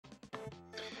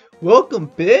Welcome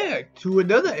back to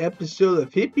another episode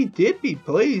of Hippy Dippy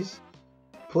Plays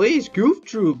Goof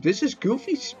Troop. This is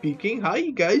Goofy speaking. How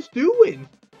you guys doing?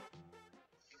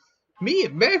 Me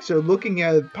and Max are looking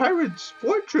at a pirate's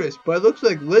fortress, but it looks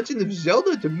like Legend of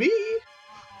Zelda to me.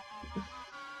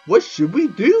 What should we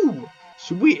do?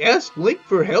 Should we ask Link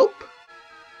for help?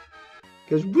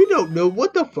 Because we don't know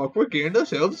what the fuck we're getting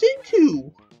ourselves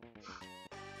into.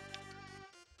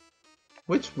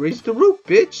 Let's raise the roof,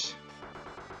 bitch.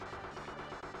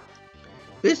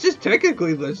 This is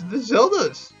technically Legend of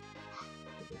Zelda's.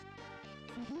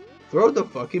 Throw the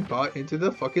fucking pot into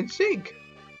the fucking sink.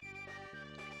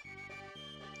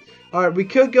 Alright, we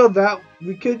could go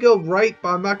right, but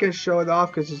I'm not gonna show it off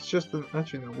because it's just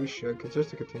actually no, we should, because just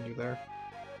to continue there.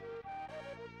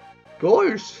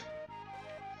 Goers!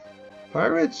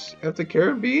 Pirates of the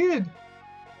Caribbean!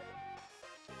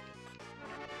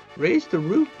 Raise the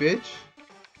roof, bitch!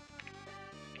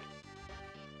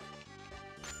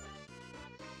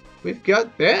 We've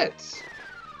got bats!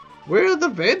 Where are the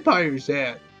vampires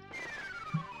at?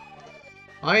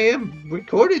 I am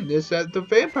recording this at the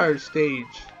vampire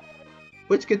stage.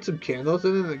 Let's get some candles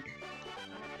and an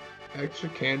extra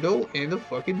candle and a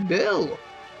fucking bell.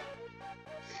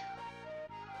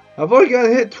 I've already got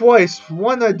hit twice.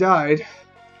 One I died.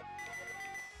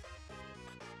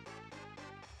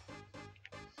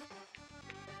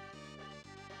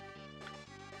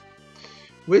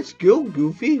 Let's go,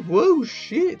 Goofy. Whoa,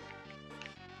 shit.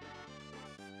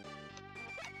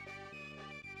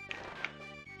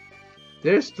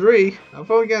 There's 3.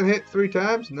 I've only gotten hit 3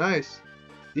 times. Nice.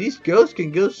 These ghosts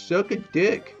can go suck a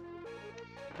dick.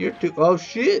 You're too. Oh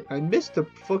shit! I missed the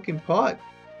fucking pot.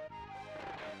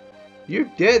 You're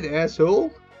dead,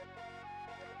 asshole.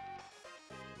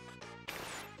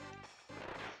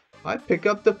 I pick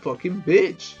up the fucking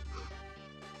bitch.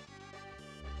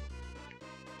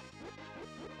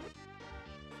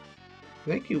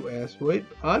 Thank you, asswipe.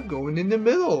 I'm going in the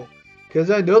middle.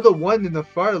 Because I know the one in the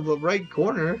far right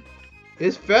corner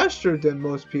is faster than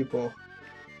most people.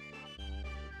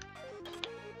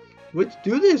 Let's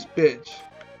do this, bitch.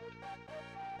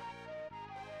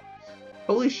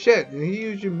 Holy shit, and he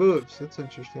usually moves. That's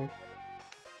interesting.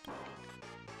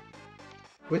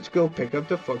 Let's go pick up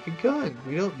the fucking gun.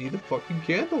 We don't need a fucking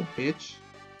candle, bitch.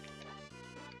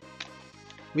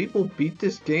 We will beat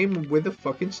this game with a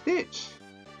fucking snitch.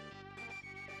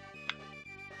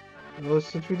 Well,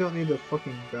 since we don't need a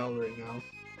fucking bell right now.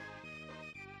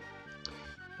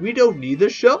 We don't need a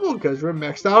shovel because we're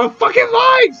maxed out on fucking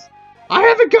lives!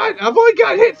 I've only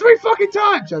got hit 3 fucking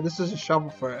times! Yeah, this is a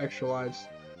shovel for extra lives.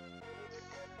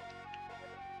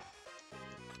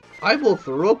 I will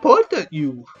throw a pot at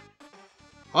you.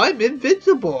 I'm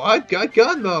invincible. I've got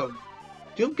gun mode.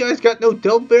 You guys got no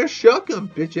double barrel shotgun,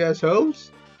 bitch ass hoes.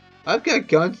 I've got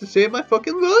guns to save my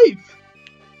fucking life.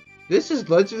 This is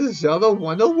Legend of Zelda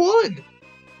 101.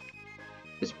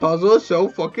 This puzzle is so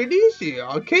fucking easy.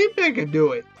 A caveman can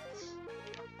do it.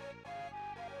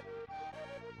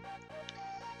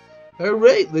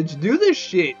 Alright, let's do this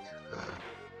shit.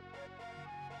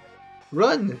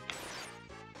 Run.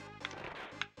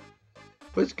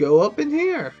 Let's go up in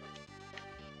here.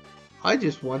 I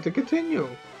just want to continue.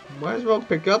 Might as well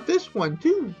pick up this one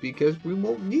too, because we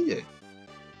won't need it.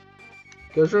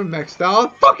 Because we're maxed out on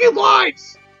fucking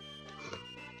lives!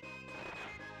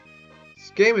 This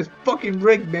game is fucking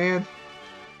rigged, man.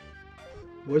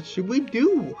 What should we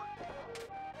do?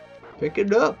 Pick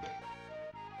it up.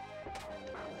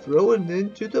 Throw it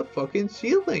into the fucking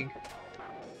ceiling.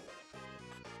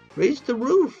 Raise the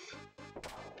roof.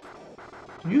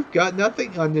 You've got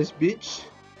nothing on this bitch.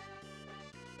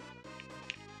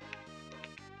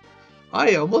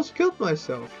 I almost killed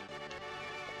myself.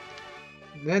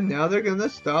 And now they're gonna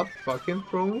stop fucking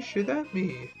throwing shit at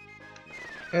me.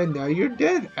 And now you're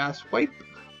dead, asswipe.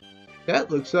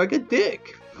 That looks like a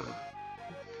dick.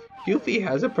 Goofy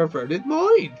has a perverted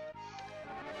mind.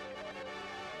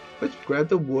 Let's grab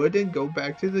the wood and go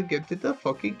back to get to the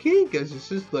fucking king, cause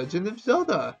this is Legend of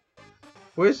Zelda.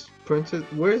 Where's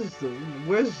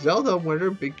Zelda with her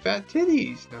big fat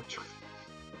titties? No.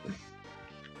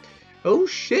 Oh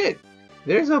shit!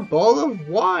 There's a ball of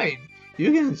wine!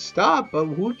 You can stop, but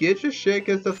who gives a shit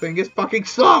cause the thing is fucking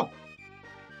slow!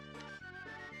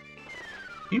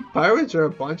 You pirates are a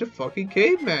bunch of fucking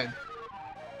cavemen.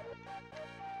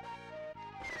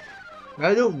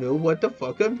 I don't know what the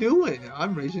fuck I'm doing.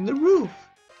 I'm raising the roof.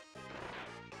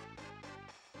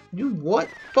 You what?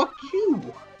 Fuck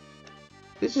you!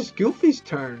 This is Goofy's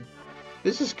turn.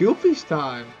 This is Goofy's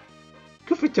time.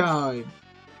 Goofy time.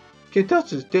 Can't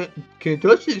touch this. Can't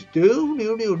touch this, dude.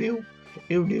 No.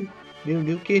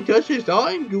 Can't touch this.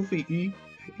 I'm Goofy.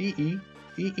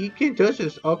 You can't touch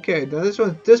this. Okay, now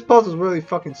this puzzle is really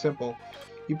fucking simple.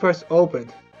 You press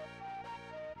open.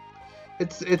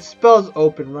 It spells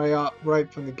open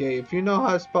right from the gate. If you know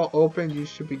how to spell open, you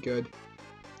should be good.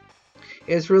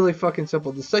 It's really fucking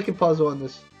simple. The second puzzle on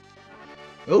this.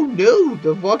 Oh no,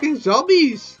 the walking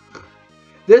zombies!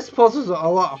 This puzzle's a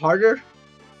lot harder.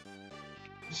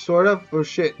 Sort of. Oh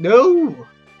shit. No!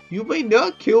 You may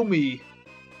not kill me.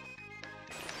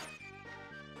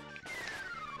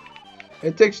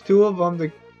 It takes 2 of them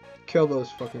to kill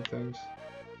those fucking things.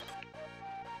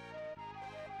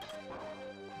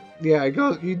 Yeah, it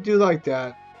goes. You do like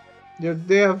that.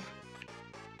 They have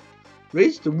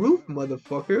raised the roof,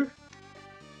 motherfucker.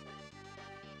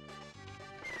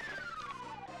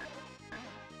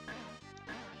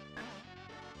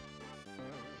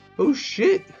 Oh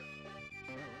shit!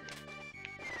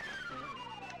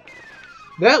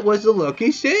 That was a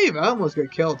lucky save. I almost got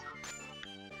killed.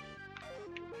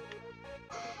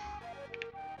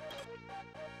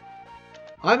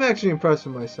 I'm actually impressed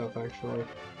with myself, actually.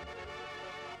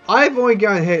 I've only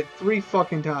gotten hit 3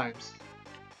 fucking times.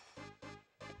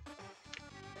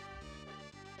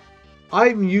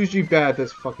 I'm usually bad at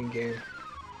this fucking game.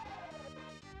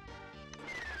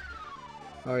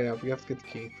 Oh yeah, we have to get the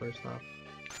key first off.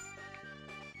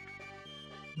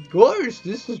 Gosh,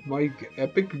 this is my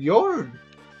epic yarn.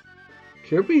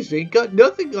 Kirby's ain't got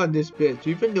nothing on this bitch,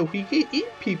 even though he can eat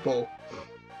people.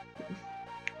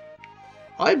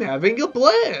 I'm having a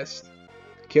blast.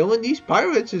 Killing these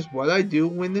pirates is what I do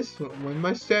when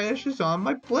my stash is on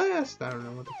my blast. I don't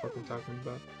know what the fuck I'm talking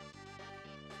about.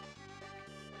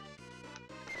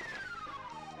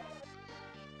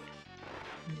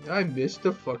 I missed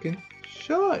the fucking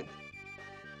shot.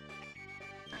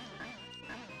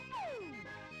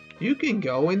 You can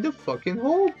go in the fucking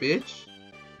hole, bitch.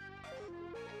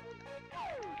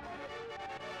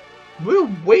 We'll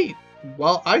wait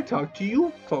while I talk to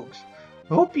you folks.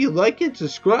 I hope you like and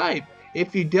subscribe.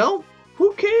 If you don't,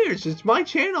 who cares? It's my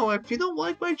channel. If you don't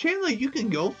like my channel, you can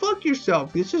go fuck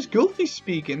yourself. This is Goofy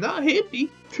speaking, not Hippie.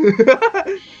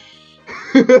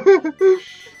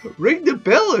 Ring the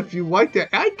bell if you like the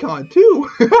icon too.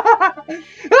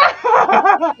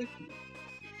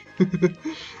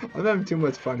 I'm having too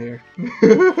much fun here.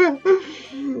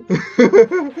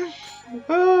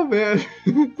 Oh man.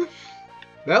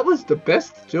 That was the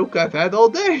best joke I've had all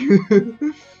day.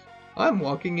 I'm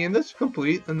walking in this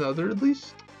complete another at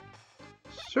least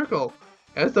circle.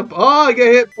 As the I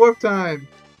get hit 4th time.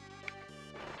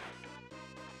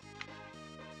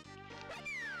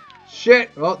 Shit!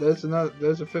 Oh, there's a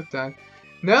 5th time.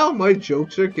 Now my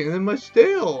jokes are getting my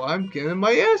stale. I'm getting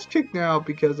my ass kicked now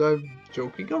because I'm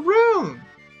joking around.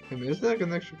 I mean, isn't that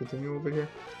an extra continue over here?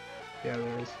 Yeah,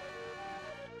 there is.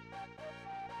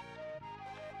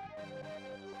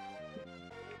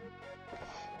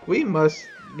 We must.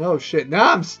 No shit.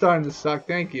 Now I'm starting to suck.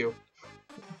 Thank you.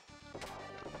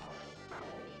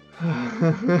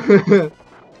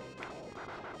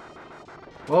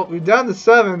 Well, we're down to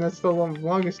 7. That's the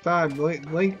longest time.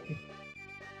 Link.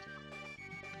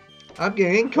 I'm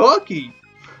getting cocky.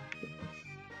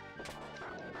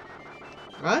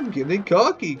 I'm getting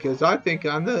cocky because I think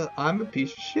I'm a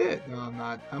piece of shit. No, I'm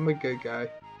not. I'm a good guy.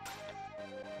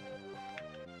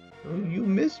 Oh, you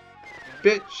miss,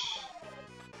 bitch.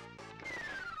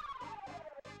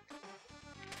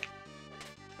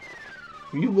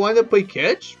 You want to play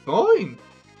catch? Fine.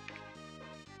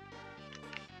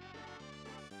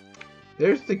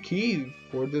 There's the key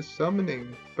for the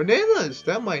summoning. Bananas!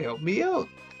 That might help me out.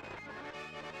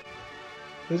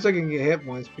 At least I can get hit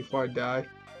once before I die.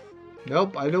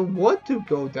 Nope, I don't want to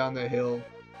go down the hill.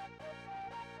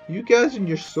 You guys and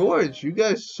your swords, you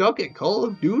guys suck at Call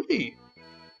of Duty.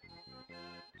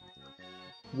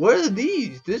 What are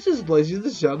these? This is Legend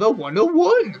of Zelda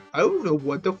 101. I don't know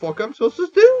what the fuck I'm supposed to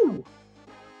do.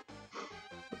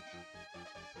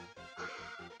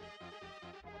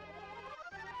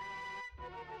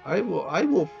 I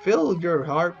will fill your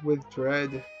heart with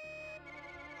dread.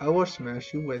 I will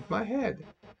smash you with my head.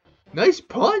 Nice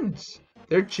puns!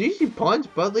 They're cheesy puns,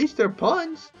 but at least they're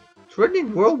puns.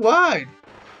 Trending worldwide.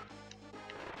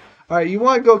 Alright, you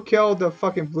want to go kill the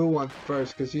fucking blue one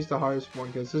first, because he's the hardest one,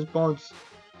 because his bones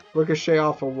ricochet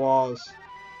off of walls.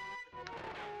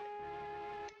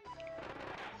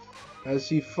 As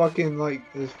he fucking, like,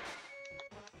 is...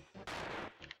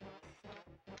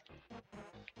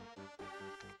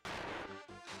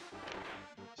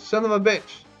 Son of a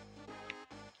bitch.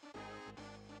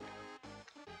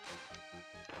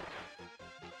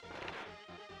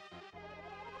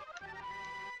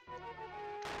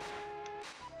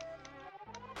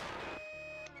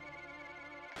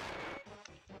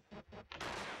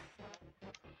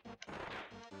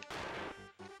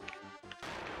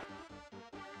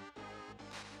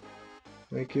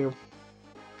 Thank you.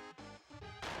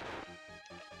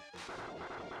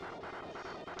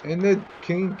 And the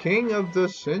king of the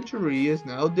century is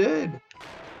now dead.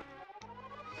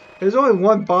 There's only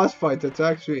one boss fight that's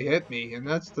actually hit me, and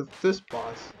that's this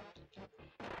boss.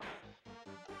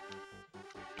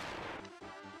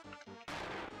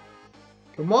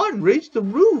 Come on, raise the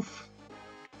roof.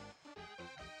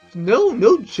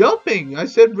 No jumping. I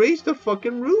said raise the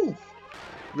fucking roof.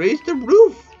 Raise the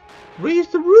roof. Raise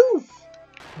the roof.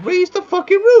 Raise the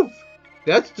fucking roof.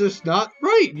 That's just not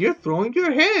right. You're throwing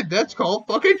your head. That's called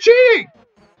fucking cheating.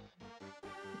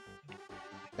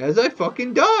 As I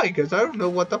fucking die, because I don't know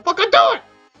what the fuck I'm doing.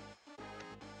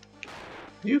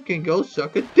 You can go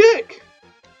suck a dick.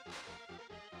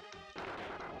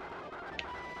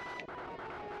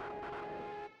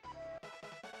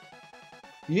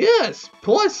 Yes,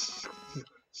 plus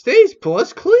stage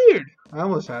plus cleared. I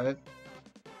almost had it.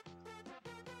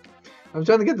 I'm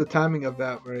trying to get the timing of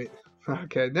that right.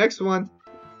 Okay, next one.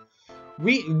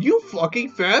 You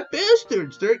fucking fat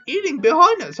bastards! They're eating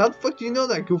behind us. How the fuck do you know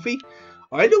that, Goofy?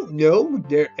 I don't know.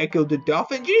 They're Echo the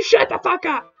Dolphin. You shut the fuck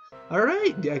up!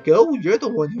 Alright, Echo, you're the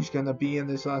one who's gonna be in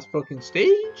this last fucking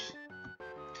stage.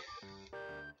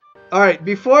 Alright,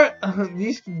 before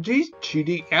these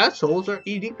cheating assholes are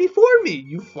eating before me,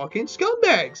 you fucking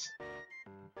scumbags.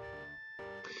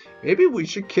 Maybe we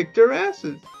should kick their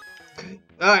asses.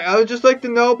 Alright, I would just like to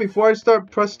know before I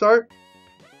press start.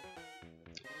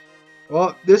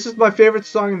 Well, this is my favorite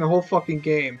song in the whole fucking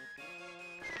game.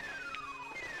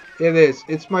 It is.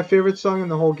 It's my favorite song in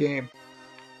the whole game.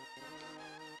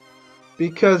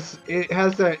 Because it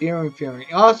has that eerie feeling.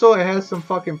 Also, it has some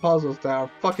fucking puzzles that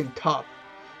are fucking tough.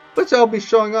 Which I'll be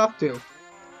showing off to.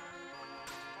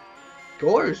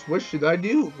 Gorge, what should I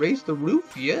do? Raise the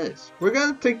roof? Yes. We're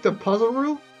gonna take the puzzle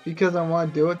route. Because I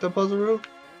want to do it the puzzle route.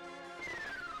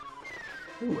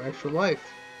 Ooh, extra life.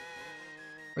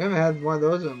 We haven't had one of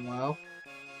those in a while.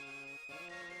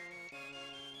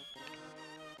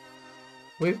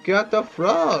 We've got the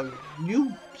frog.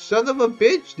 You son of a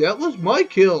bitch. That was my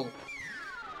kill.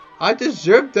 I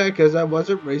deserved that because I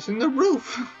wasn't raising the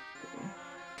roof.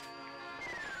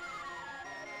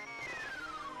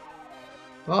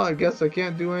 Well, I guess I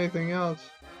can't do anything else.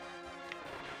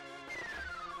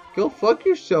 Go fuck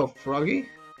yourself, Froggy.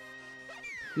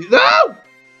 No!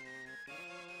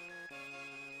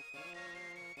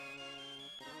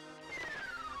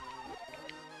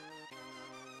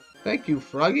 Thank you,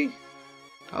 Froggy.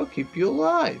 I'll keep you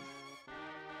alive.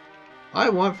 I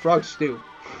want frog stew.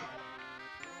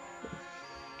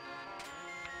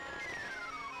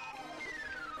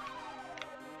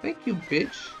 Thank you,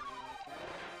 bitch.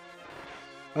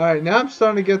 Alright, now I'm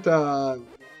starting to get the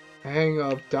hang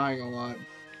of dying a lot.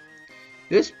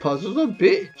 This puzzle's a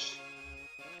bitch.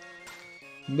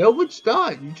 No, it's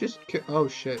not. You just oh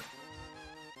shit.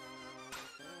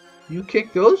 You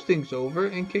kick those things over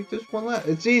and kick this one left.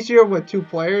 It's easier with 2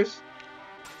 players.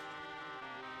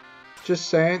 Just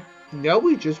saying. No,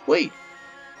 we just wait.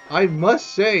 I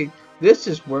must say, this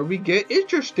is where we get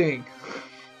interesting.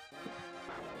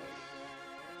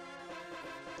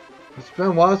 It's been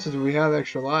a while since we had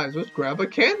extra lives. Let's grab a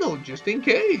candle just in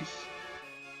case.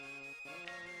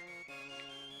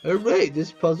 Alright,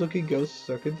 this puzzle can go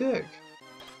suck a dick.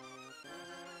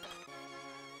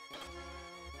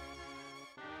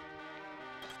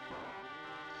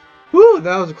 Whew,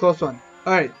 that was a close one.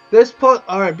 Alright,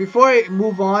 alright, before I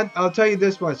move on, I'll tell you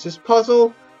this much. This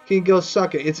puzzle can go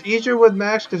suck it. It's easier with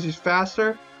Max because he's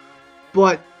faster.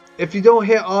 But if you don't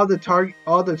hit all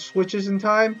the switches in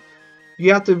time,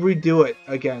 you have to redo it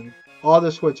again. All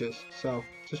the switches. So,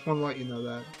 just want to let you know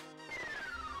that.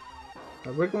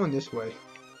 Right, we're going this way.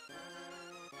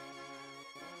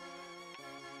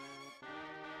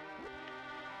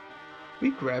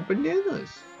 We grab bananas.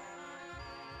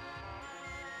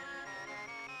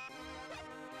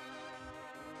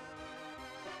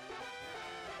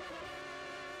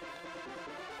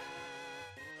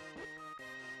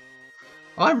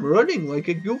 I'm running like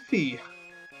a goofy.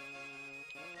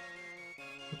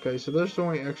 Okay, so there's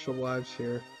only extra lives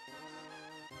here.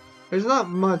 There's not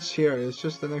much here, it's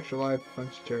just an extra life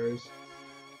punch cherries.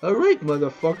 Alright,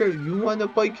 motherfucker, you wanna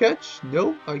play catch?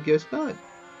 Nope, I guess not.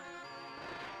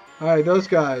 Alright, those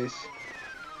guys.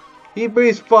 He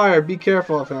breathes fire, be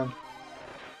careful of him.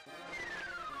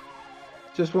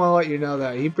 Just wanna let you know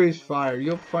that. He breathes fire.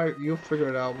 You'll figure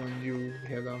it out when you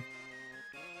hit him.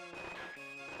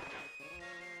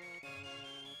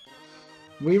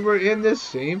 We were in the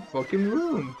same fucking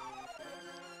room.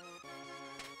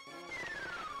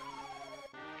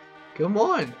 Come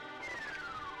on.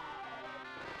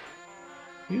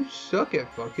 You suck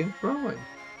at fucking throwing.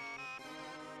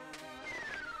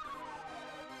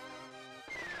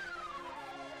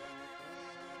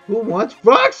 Who wants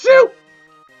rock soup?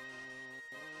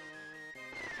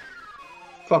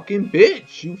 Fucking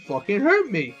bitch, you fucking hurt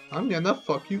me. I'm gonna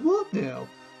fuck you up now.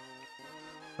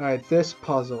 Alright, this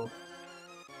puzzle.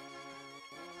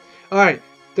 Alright,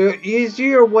 the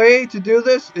easier way to do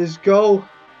this is go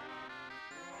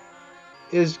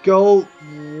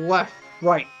left,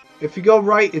 right. If you go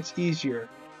right, it's easier.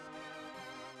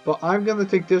 But I'm gonna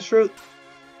take this route.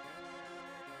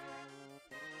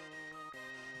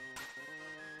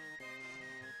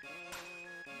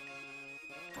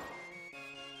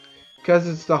 Because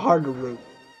it's the harder route.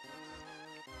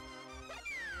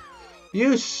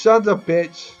 You sons of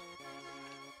bitch.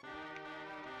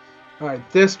 Alright,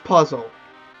 this puzzle.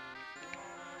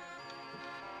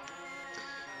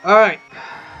 Alright.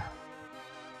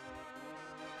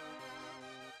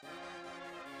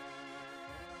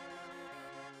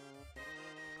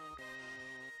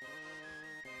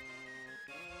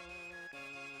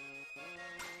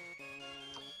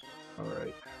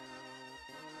 Alright.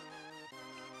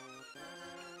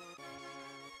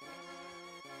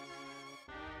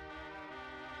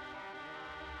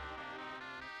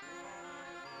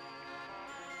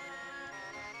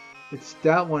 It's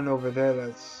that one over there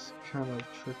that's kind of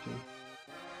tricky.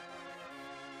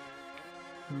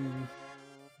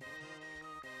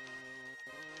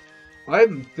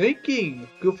 I'm thinking!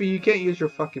 Goofy, you can't use your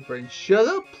fucking brain. Shut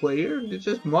up, player! It's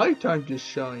just my time to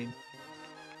shine.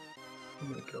 Oh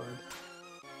my god.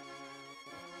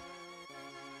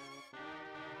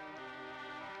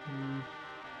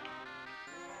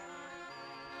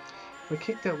 I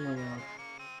kicked that one off.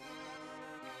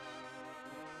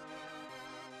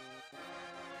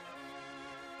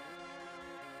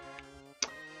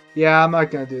 Yeah, I'm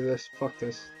not gonna do this. Fuck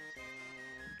this.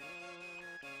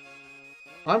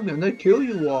 I'm gonna kill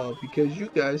you all because you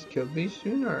guys killed me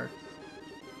sooner.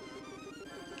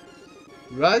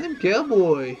 Ride him,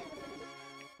 cowboy!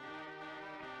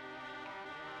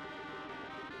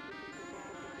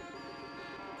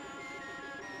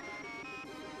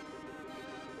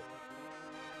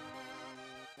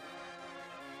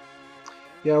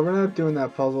 Yeah, we're not doing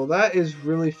that puzzle. That is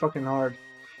really fucking hard.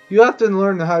 You have to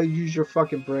learn how to use your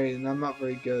fucking brain, and I'm not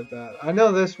very good at that. I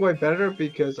know this way better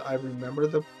because I remember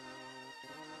the...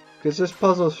 Because this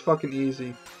puzzle is fucking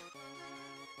easy.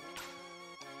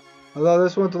 Although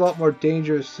this one's a lot more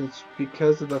dangerous since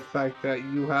because of the fact that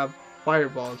you have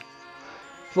fireballs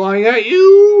flying at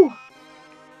you!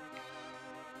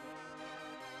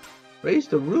 Raise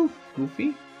the roof,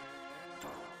 Goofy.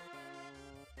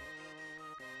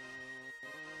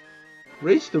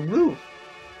 Raise the roof.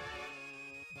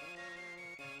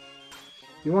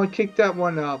 You want to kick that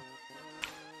one up.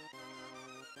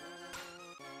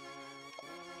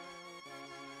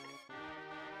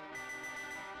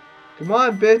 Come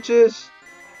on, bitches.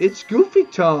 It's Goofy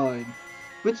time.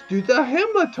 Let's do the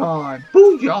hammer time.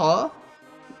 Booyah!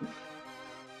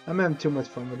 I'm having too much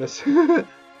fun with this.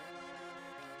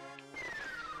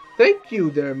 Thank you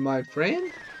there, my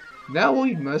friend. Now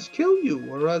we must kill you,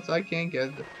 or else I can't get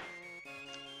it.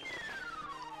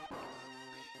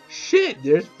 Shit,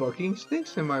 there's fucking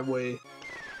snakes in my way.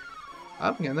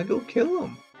 I'm gonna go kill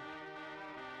them.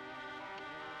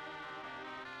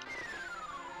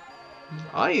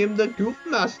 I am the Goof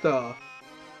Master.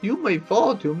 You may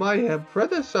fall to my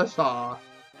predecessor.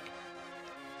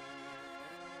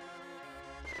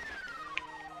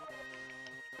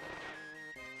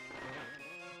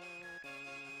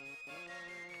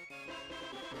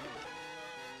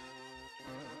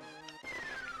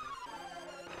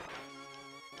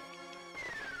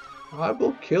 I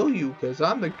will kill you because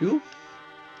I'm the Goof.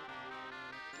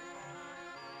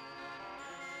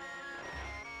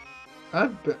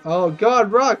 Oh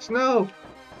god, rocks, no!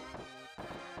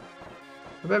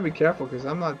 I better be careful because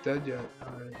I'm not dead yet.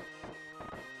 Alright.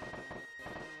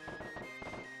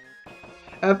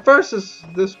 At first,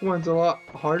 this one's a lot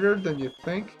harder than you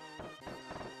think.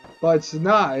 But it's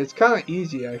not. It's kind of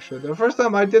easy, actually. The first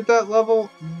time I did that level,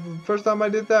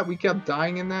 we kept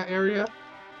dying in that area.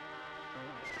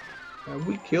 And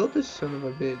we killed this son of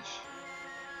a bitch.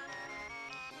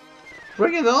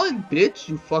 Bring it on, bitch,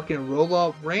 you fucking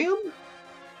roll-out ram!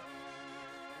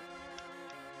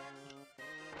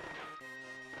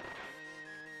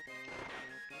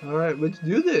 Alright, let's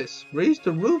do this. Raise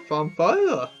the roof on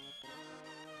fire.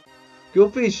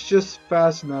 Goofy's just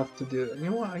fast enough to do it.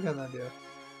 You know what? I got an idea.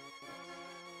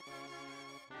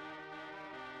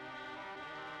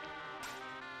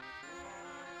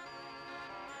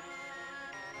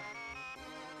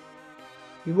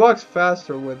 He walks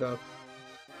faster with a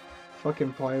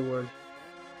fucking plywood.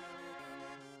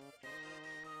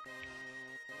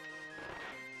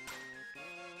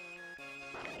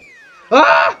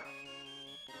 Ah!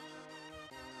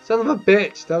 Son of a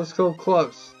bitch, that was so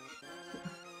close.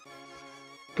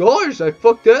 Gosh, I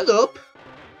fucked that up.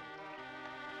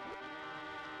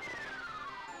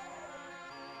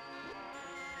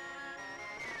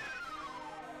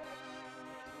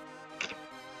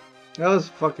 That was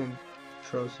fucking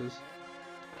atrocious.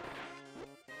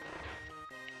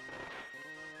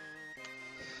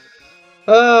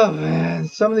 Oh man,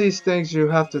 some of these things you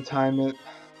have to time it.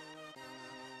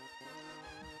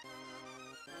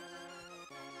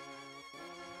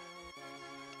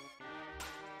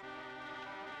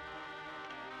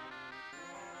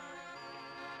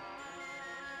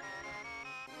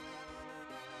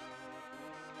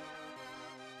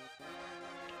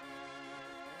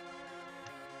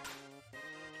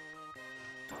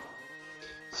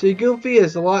 See, Goofy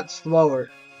is a lot slower.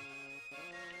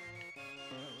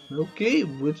 Okay,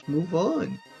 let's move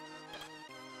on.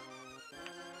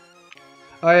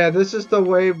 Oh yeah, this is the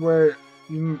way where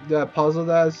that puzzle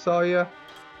that I saw you.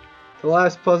 The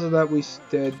last puzzle that we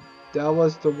did, that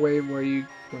was the way where you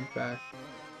went back.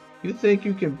 You think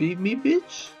you can beat me,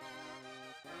 bitch?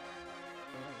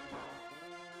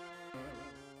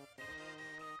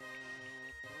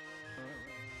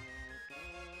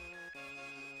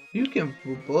 You can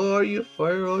blow all your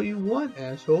fire all you want,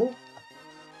 asshole.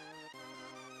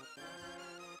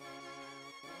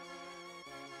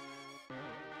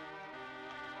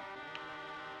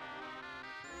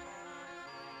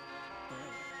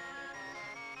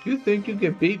 You think you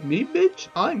can beat me, bitch?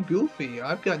 I'm Goofy.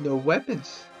 I've got no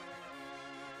weapons.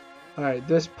 Alright,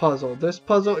 this puzzle. This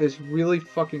puzzle is really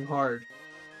fucking hard.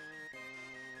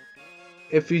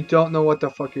 If you don't know what the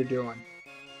fuck you're doing.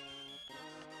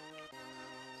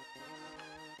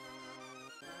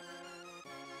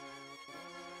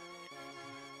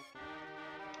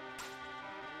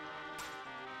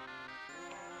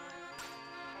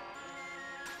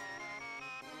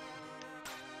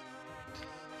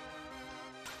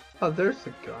 Oh, there's the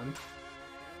gun.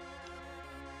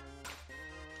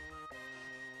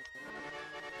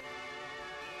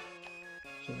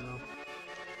 You know,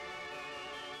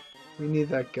 we need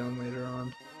that gun later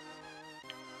on.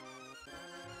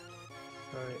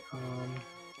 Alright,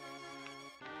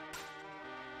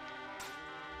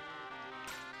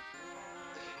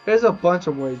 there's a bunch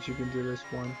of ways you can do this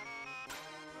one.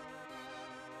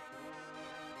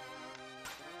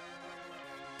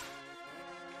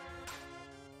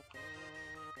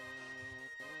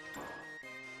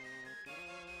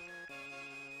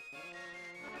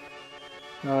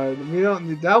 We don't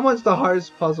need that one's the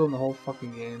hardest puzzle in the whole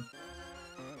fucking game.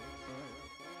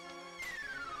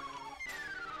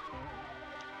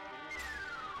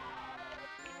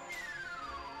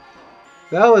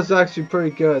 That was actually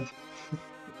pretty good.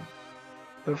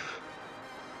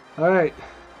 Alright.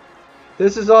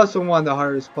 This is also one of the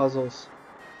hardest puzzles.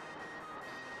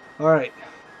 Alright.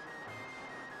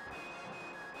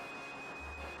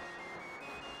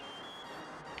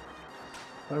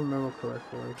 If I remember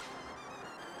correctly.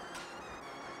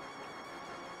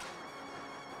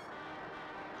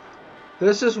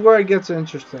 This is where it gets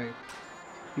interesting.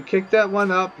 You kick that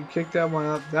one up, you kick that one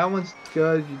up. That one's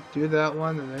good, you do that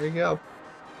one, and there you go.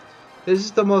 This is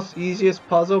the most easiest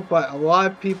puzzle, but a lot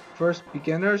of people, first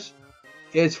beginners,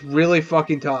 it's really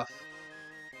fucking tough.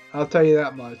 I'll tell you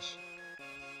that much.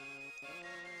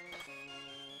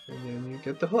 And then you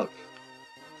get the hook.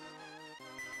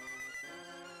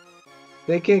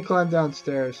 They can't climb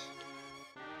downstairs.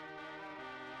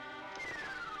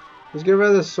 Let's get rid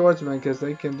of the swordsman because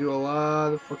they can do a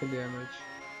lot of fucking damage.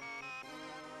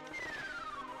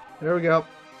 There we go.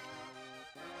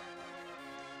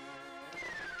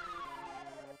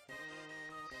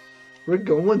 We're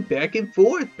going back and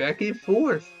forth, back and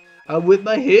forth. I'm with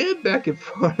my head back and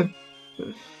forth.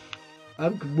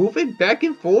 I'm moving back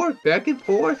and forth, back and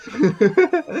forth.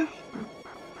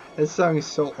 That song is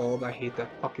so old. I hate that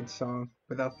fucking song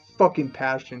with a fucking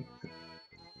passion.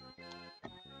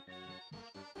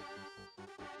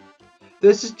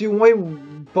 This is the only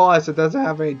boss that doesn't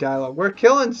have any dialogue. We're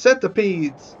killing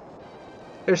centipedes.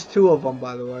 There's 2 of them,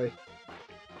 by the way.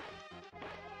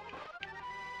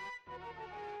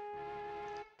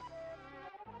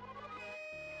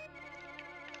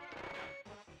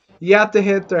 You have to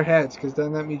hit their heads, because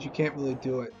then that means you can't really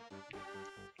do it.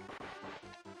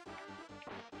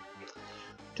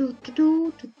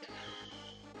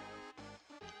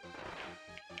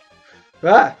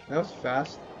 Ah, that was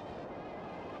fast.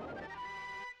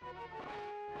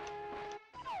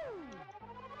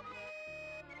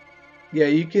 Yeah,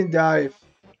 you can die if...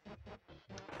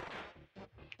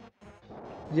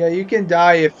 Yeah, you can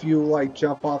die if you, like,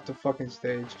 jump off the fucking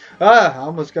stage. Ah, I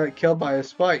almost got killed by a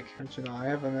spike. Don't you know, I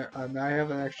have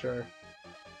an extra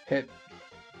Hit.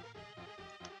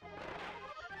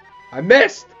 I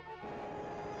missed!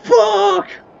 Fuck!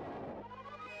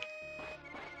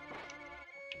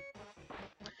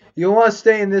 You want to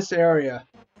stay in this area.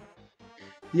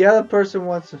 The other person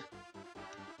wants to...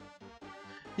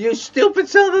 You stupid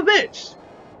son of a bitch!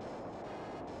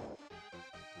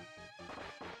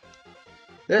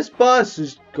 This boss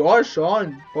is gosh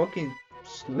on fucking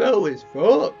slow as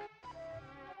fuck.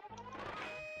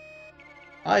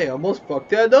 I almost fucked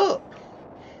that up.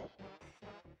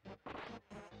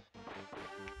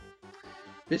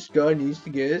 This guy needs to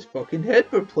get his fucking head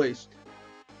replaced.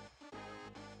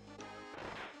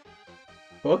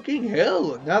 Fucking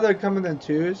hell. Now they're coming in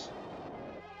twos.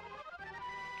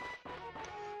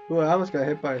 Ooh, I almost got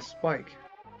hit by a spike.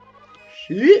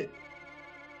 Shit.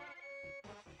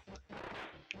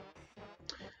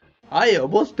 I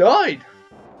almost died.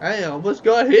 I almost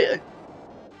got hit.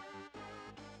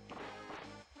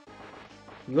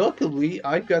 Luckily,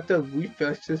 I got the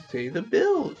reflex to pay the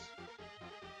bills.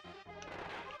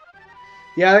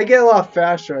 Yeah, they get a lot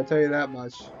faster, I'll tell you that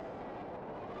much.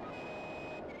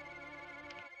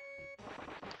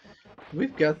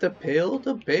 We've got to pay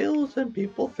the bills and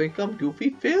people think I'm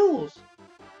Goofy Phils.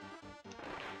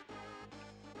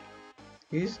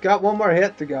 He's got one more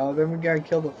hit to go, then we gotta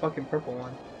kill the fucking purple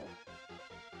one.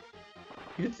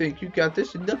 You think you got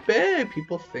this in the bag.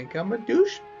 People think I'm a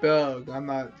douchebag. I'm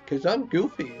not, because I'm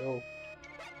Goofy. Oh.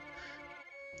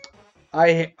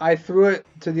 I threw it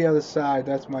to the other side.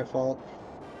 That's my fault.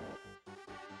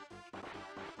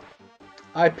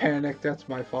 I panicked. That's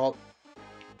my fault.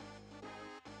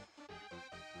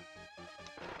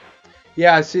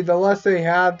 Yeah, see, the less they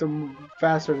have, the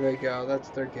faster they go. That's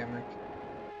their gimmick.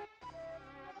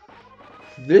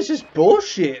 This is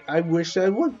bullshit. I wish I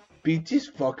would beat these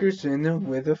fuckers in them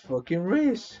with a fucking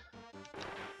race.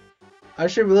 I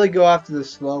should really go after the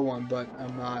slow one, but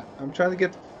I'm not. I'm trying to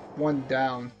get one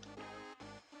down.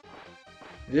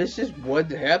 This is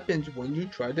what happens when you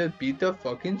try to beat the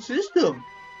fucking system.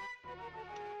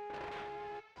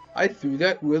 I threw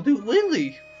that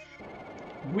willy-nilly.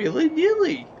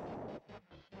 Willy-nilly.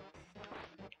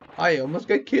 I almost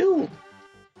got killed.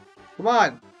 Come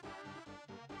on.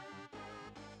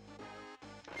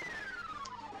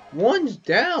 One's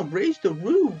down. Raise the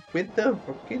roof with the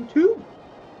fucking tube.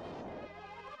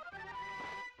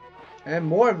 And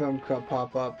more of them could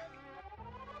pop up.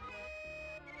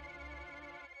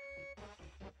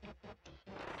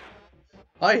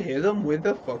 I hit him with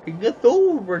the fucking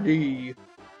authority.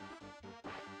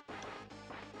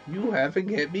 You haven't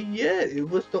hit me yet. It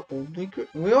was the only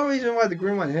reason why the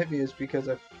green one hit me is because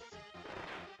I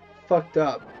fucked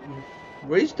up.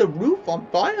 Raise the roof on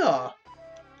fire.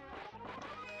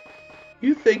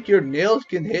 You think your nails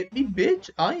can hit me, bitch?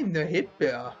 I am the hit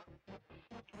bear.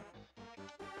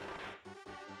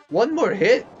 One more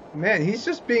hit? Man, he's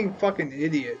just being fucking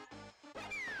idiot.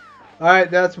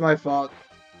 Alright, that's my fault.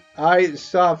 I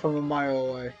saw it from a mile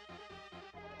away.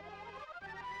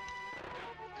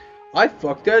 I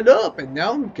fucked that up and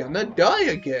now I'm gonna die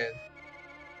again.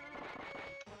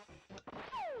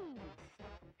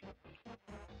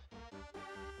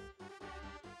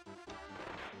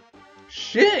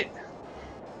 Shit!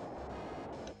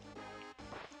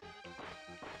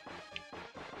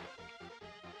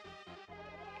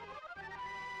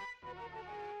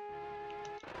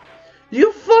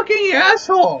 You fucking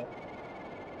asshole!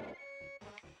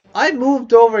 I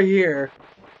moved over here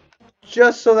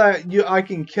just so that I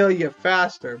can kill you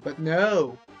faster, but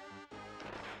no.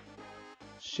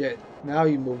 Shit, now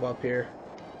you move up here.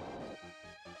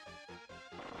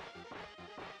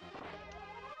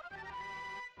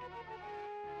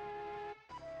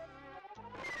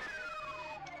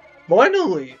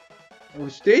 Finally!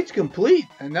 Stage complete,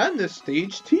 and I'm the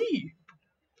stage T.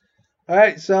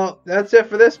 Alright, so that's it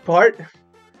for this part.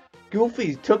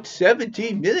 Goofy took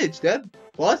 17 minutes. That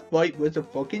boss fight was a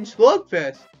fucking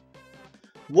slugfest.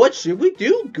 What should we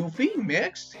do, Goofy?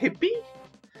 Max? Hippie?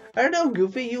 I don't know,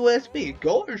 Goofy. You ask me.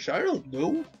 Gosh, I don't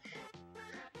know.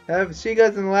 See you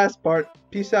guys in the last part.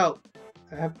 Peace out.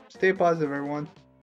 Stay positive, everyone.